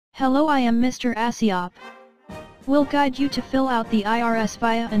Hello, I am Mr. SIAP. We'll guide you to fill out the IRS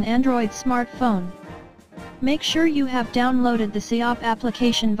via an Android smartphone. Make sure you have downloaded the SIAP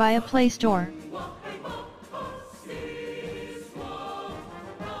application via Play Store.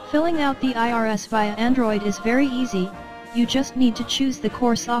 Filling out the IRS via Android is very easy. You just need to choose the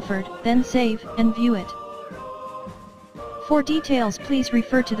course offered, then save and view it. For details, please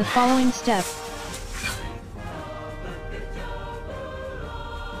refer to the following step.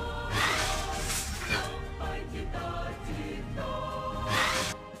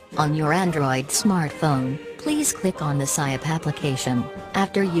 On your Android smartphone, please click on the SIAP application.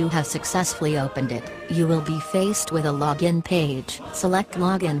 After you have successfully opened it, you will be faced with a login page. Select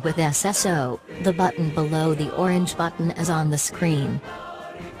Login with SSO. The button below the orange button is on the screen.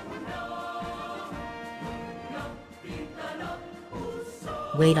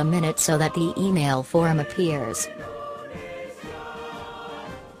 Wait a minute so that the email form appears.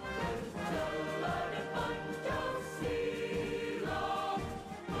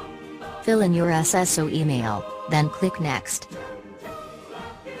 Fill in your SSO email, then click Next.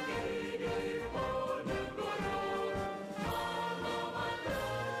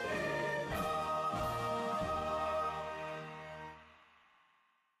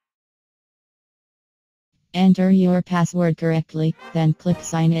 Enter your password correctly, then click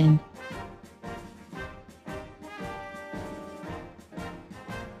Sign In.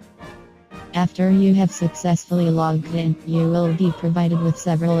 After you have successfully logged in, you will be provided with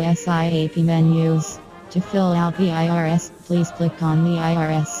several SIAP menus. To fill out the IRS, please click on the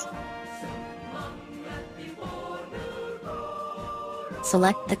IRS.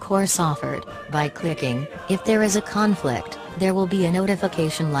 Select the course offered by clicking. If there is a conflict, there will be a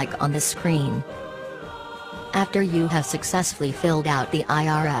notification like on the screen. After you have successfully filled out the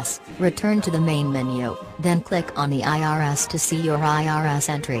IRS, return to the main menu, then click on the IRS to see your IRS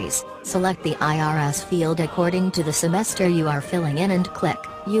entries. Select the IRS field according to the semester you are filling in and click.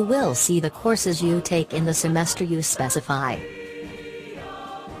 You will see the courses you take in the semester you specify.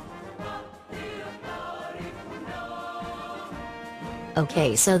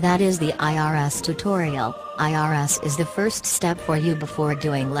 Okay, so that is the IRS tutorial. IRS is the first step for you before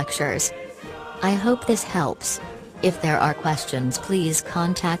doing lectures. I hope this helps. If there are questions, please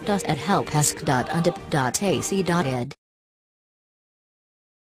contact us at help@undip.ac.id.